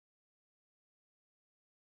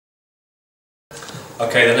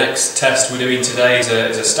Okay, the next test we're doing today is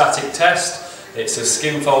a static test. It's a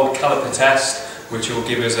Skinfold Calliper test, which will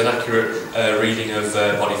give us an accurate reading of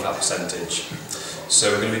body fat percentage.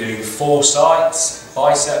 So we're going to be doing 4 sites: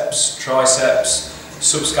 biceps, triceps,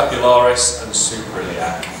 subscapularis and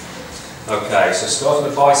suprailiac. Okay, so starting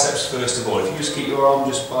with the biceps first of all. If you just keep your arm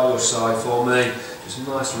just by your side for me, just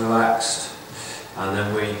nice and relaxed. And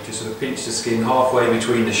then we just sort of pinch the skin halfway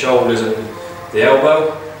between the shoulders and the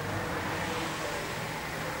elbow.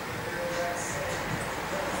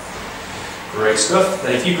 Great stuff.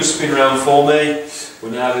 Then if you could spin around for me,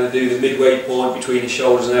 we're now going to do the midway point between the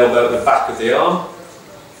shoulders and elbow at the back of the arm.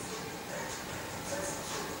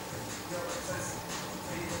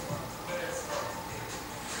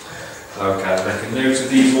 Okay, make a note of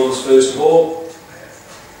these ones first of all.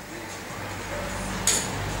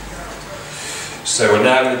 So we're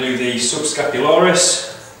now going to do the subscapularis.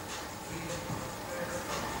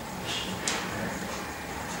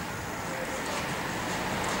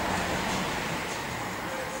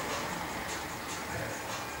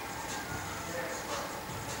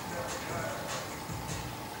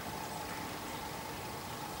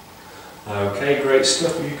 Okay, great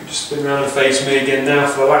stuff. You could just spin around and face me again now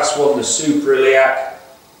for the last one, the suprailiac.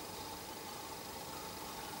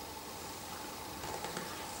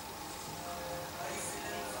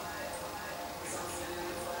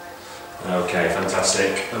 Okay,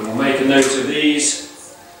 fantastic. And we'll make a note of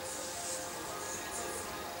these.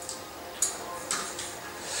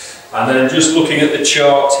 And then just looking at the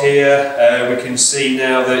chart here, we can see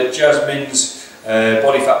now that Jasmine's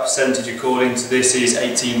body fat percentage according to this is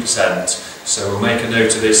 18%. So we'll make a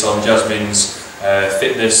note of this on Jasmine's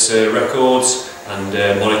fitness records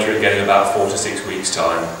and monitor it again in about 4 to 6 weeks'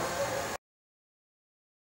 time.